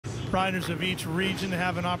riders of each region to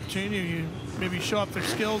have an opportunity to maybe show up their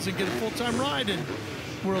skills and get a full-time ride in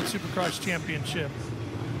World Supercross Championship.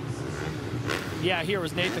 Yeah, here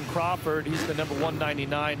was Nathan Crawford. He's the number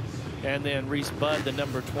 199. And then Reese Budd, the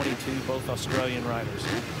number 22, both Australian riders.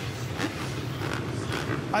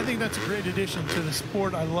 I think that's a great addition to the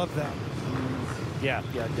sport. I love that. Yeah,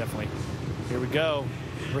 definitely. Here we go.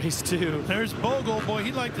 Race 2. There's Bogle. Boy,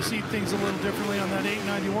 he'd like to see things a little differently on that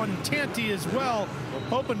 891. And Tanti as well,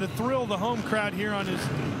 hoping to thrill the home crowd here on his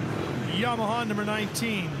Yamaha number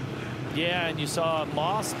 19. Yeah, and you saw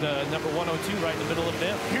Moss, the number 102, right in the middle of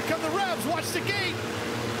them. Here come the revs. Watch the gate.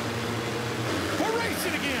 We're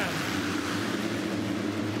racing again.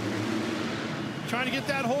 Trying to get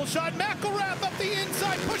that whole shot. McElrath up the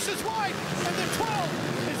inside, pushes wide, and the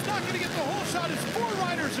 12 is not going to get the whole shot as 4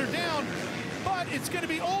 riders are down. But it's going to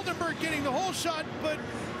be Oldenburg getting the whole shot. But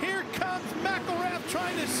here comes McElrath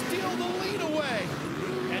trying to steal the lead away.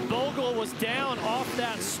 And Bogle was down off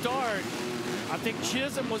that start. I think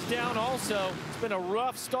Chisholm was down also. It's been a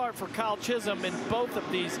rough start for Kyle Chisholm in both of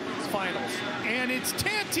these finals. And it's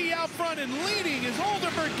Tanti out front and leading as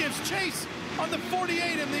Oldenburg gives chase on the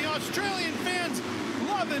 48, and the Australian fans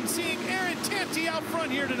loving seeing Aaron Tanti out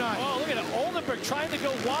front here tonight. Oh, look at it. Oldenburg trying to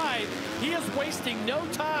go wide. He is wasting no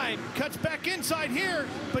time. Cuts back inside here,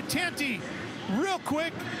 but Tanti real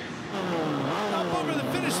quick up over the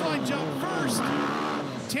finish line jump first.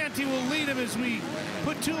 Tanti will lead him as we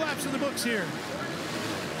put 2 laps in the books here.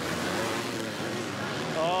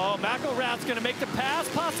 Oh, McElrath's going to make the pass,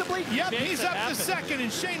 possibly? Yep, he's up to second,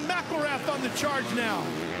 and Shane McElrath on the charge now.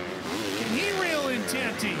 Can he reel in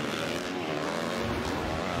Tanti?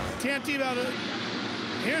 Tanti about a...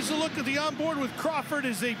 Here's a look at the onboard with Crawford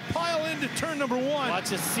as they pile into turn number 1.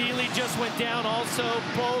 Watch this. Seeley just went down also.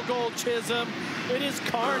 Bogle, Chisholm. It is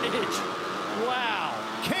carnage. Wow.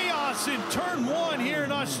 Chaos in turn 1 here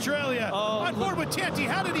in Australia. On board with Tanti.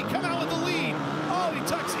 How did he come out with the lead? Oh, he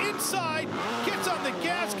tucks inside, gets on the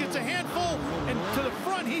gas, gets a handful, and to the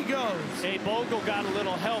front he goes. Hey, Bogle got a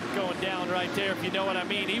little help going down right there, if you know what I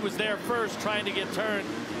mean. He was there first trying to get turned,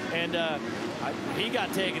 and he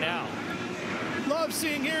got taken out. Love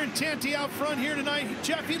seeing Aaron Tanti out front here tonight.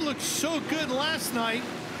 Jeff, he looked so good last night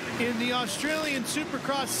in the Australian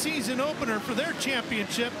Supercross season opener for their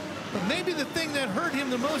championship. But maybe the thing that hurt him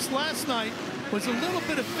the most last night was a little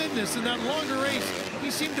bit of fitness in that longer race. He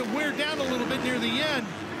seemed to wear down a little bit near the end,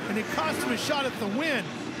 and it cost him a shot at the win.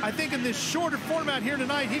 I think in this shorter format here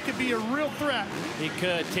tonight, he could be a real threat. He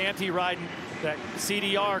could. Tanti riding that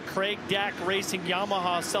CDR, Craig Dack Racing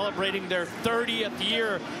Yamaha, celebrating their 30th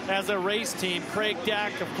year as a race team. Craig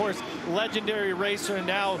Dack, of course, legendary racer and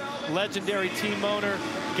now legendary team owner,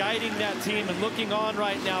 guiding that team and looking on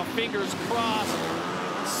right now, fingers crossed.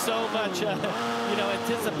 So much,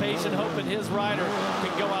 anticipation, hoping his rider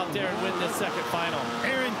can go out there and win this second final.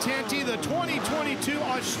 Aaron Tanti, the 2022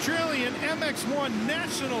 Australian MX1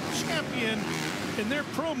 national champion in their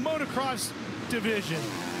pro motocross division.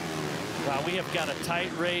 Wow, we have got a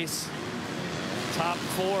tight race. Top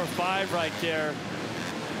 4 or 5 right there.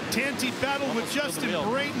 Tanti battled with Justin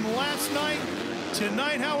Brayton last night.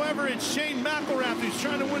 Tonight, however, it's Shane McElrath who's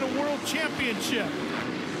trying to win a world championship.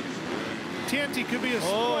 Tanti could be a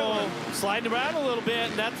spoiler. Sliding around a little bit,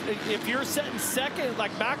 and that's if you're setting second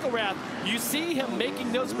like McElrath, you see him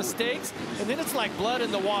making those mistakes, and then it's like blood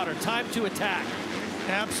in the water. Time to attack.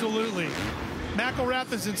 Absolutely.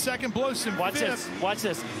 McElrath is in second, Blowson Watch fifth. this. Watch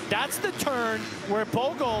this. That's the turn where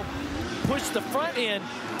Bogle pushed the front end.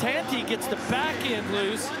 Tanti gets the back end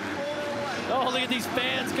loose. Oh, look at these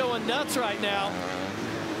fans going nuts right now.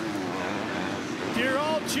 You're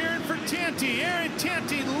all cheering for Tanti. Aaron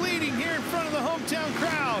Tanti leading here in front of the hometown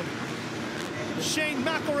crowd. Shane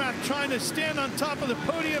McElrath trying to stand on top of the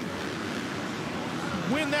podium,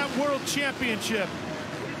 win that world championship.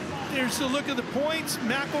 There's a look at the points.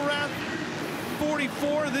 McElrath,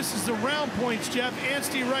 44. This is the round points, Jeff.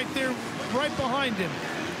 Anstey right there, right behind him.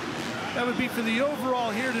 That would be for the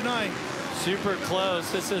overall here tonight. Super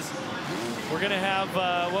close. We're going to have,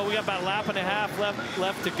 we got about a lap and a half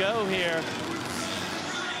left to go here.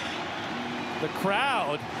 The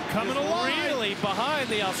crowd coming along really behind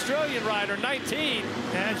the Australian rider, 19.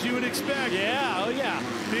 As you would expect. Yeah, oh yeah.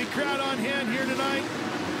 Big crowd on hand here tonight.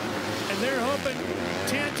 And they're hoping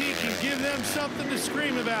Tanti can give them something to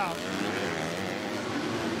scream about.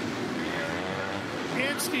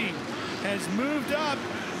 Anstey has moved up.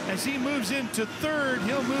 As he moves into third,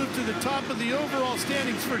 he'll move to the top of the overall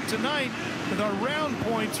standings for tonight with our round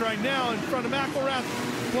points right now in front of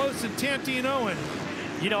McElrath, Close, and Tanti and Owen.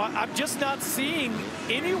 You know, I'm just not seeing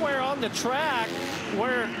anywhere on the track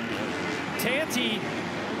where Tanti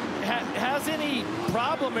has any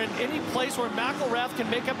problem in any place where McElrath can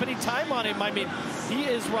make up any time on him. I mean, he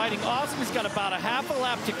is riding awesome. He's got about a half a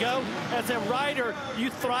lap to go. As a rider, you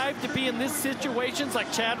thrive to be in these situations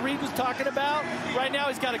like Chad Reed was talking about. Right now,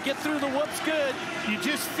 he's got to get through the whoops good. You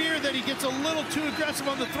just fear that he gets a little too aggressive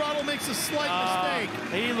on the throttle, makes a slight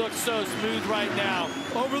mistake. He looks so smooth right now.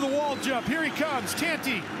 Over the wall jump. Here he comes.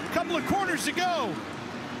 Tanti, couple of corners to go.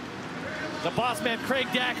 The boss man, Craig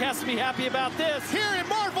Dack, has to be happy about this. Here in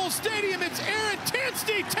Marvel Stadium, it's Aaron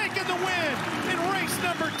Tanti taking the win in race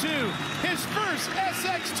number 2. His first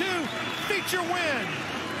SX2 feature win.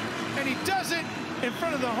 And he does it in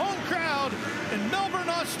front of the home crowd in Melbourne,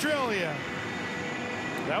 Australia.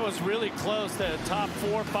 That was really close. The top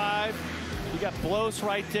 4 or 5. You got Bloss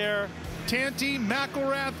right there. Tanti,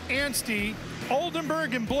 McElrath, Anstey,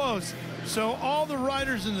 Oldenburg, and Bloss. So all the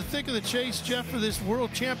riders in the thick of the chase, Jeff, for this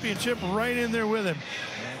world championship right in there with him.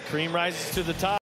 Cream rises to the top.